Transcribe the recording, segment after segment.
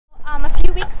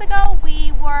ago,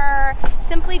 we were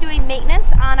simply doing maintenance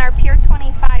on our Pier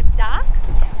 25 docks.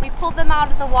 We pulled them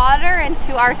out of the water, and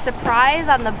to our surprise,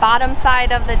 on the bottom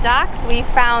side of the docks, we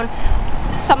found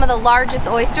some of the largest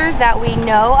oysters that we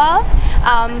know of,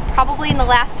 probably in the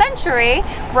last century,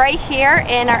 right here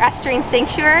in our estuarine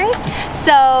sanctuary.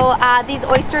 So these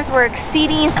oysters were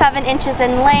exceeding 7 inches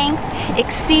in length,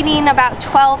 exceeding about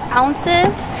 12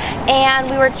 ounces, and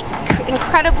we were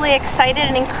incredibly excited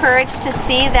and encouraged to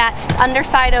see that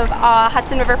underside of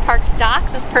Hudson River Park's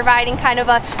docks is providing kind of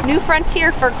a new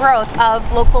frontier for growth of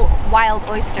local wild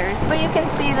oysters. But you can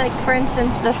see, like, for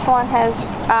instance, this one has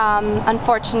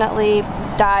unfortunately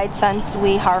died since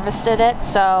we harvested it,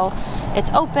 so it's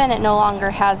open. It no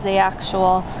longer has the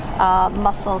actual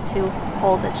muscle to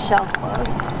hold its shell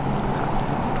closed.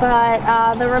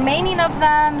 But the remaining of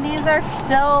them, these are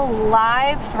still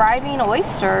live, thriving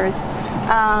oysters.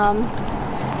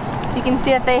 You can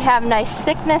see that they have nice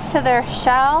thickness to their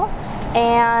shell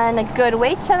and a good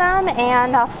weight to them,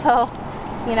 and also,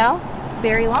 you know,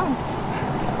 very long.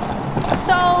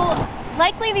 So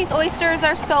likely these oysters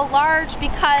are so large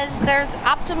because there's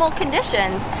optimal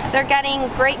conditions. They're getting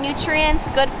great nutrients,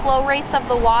 good flow rates of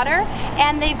the water,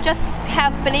 and they've just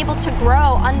have been able to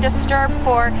grow undisturbed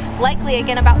for likely,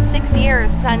 again, about 6 years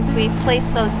since we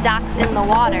placed those docks in the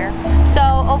water.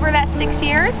 So over that 6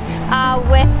 years,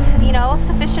 with, you know,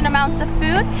 sufficient amounts of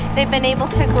food, they've been able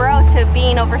to grow to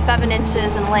being over 7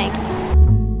 inches in length.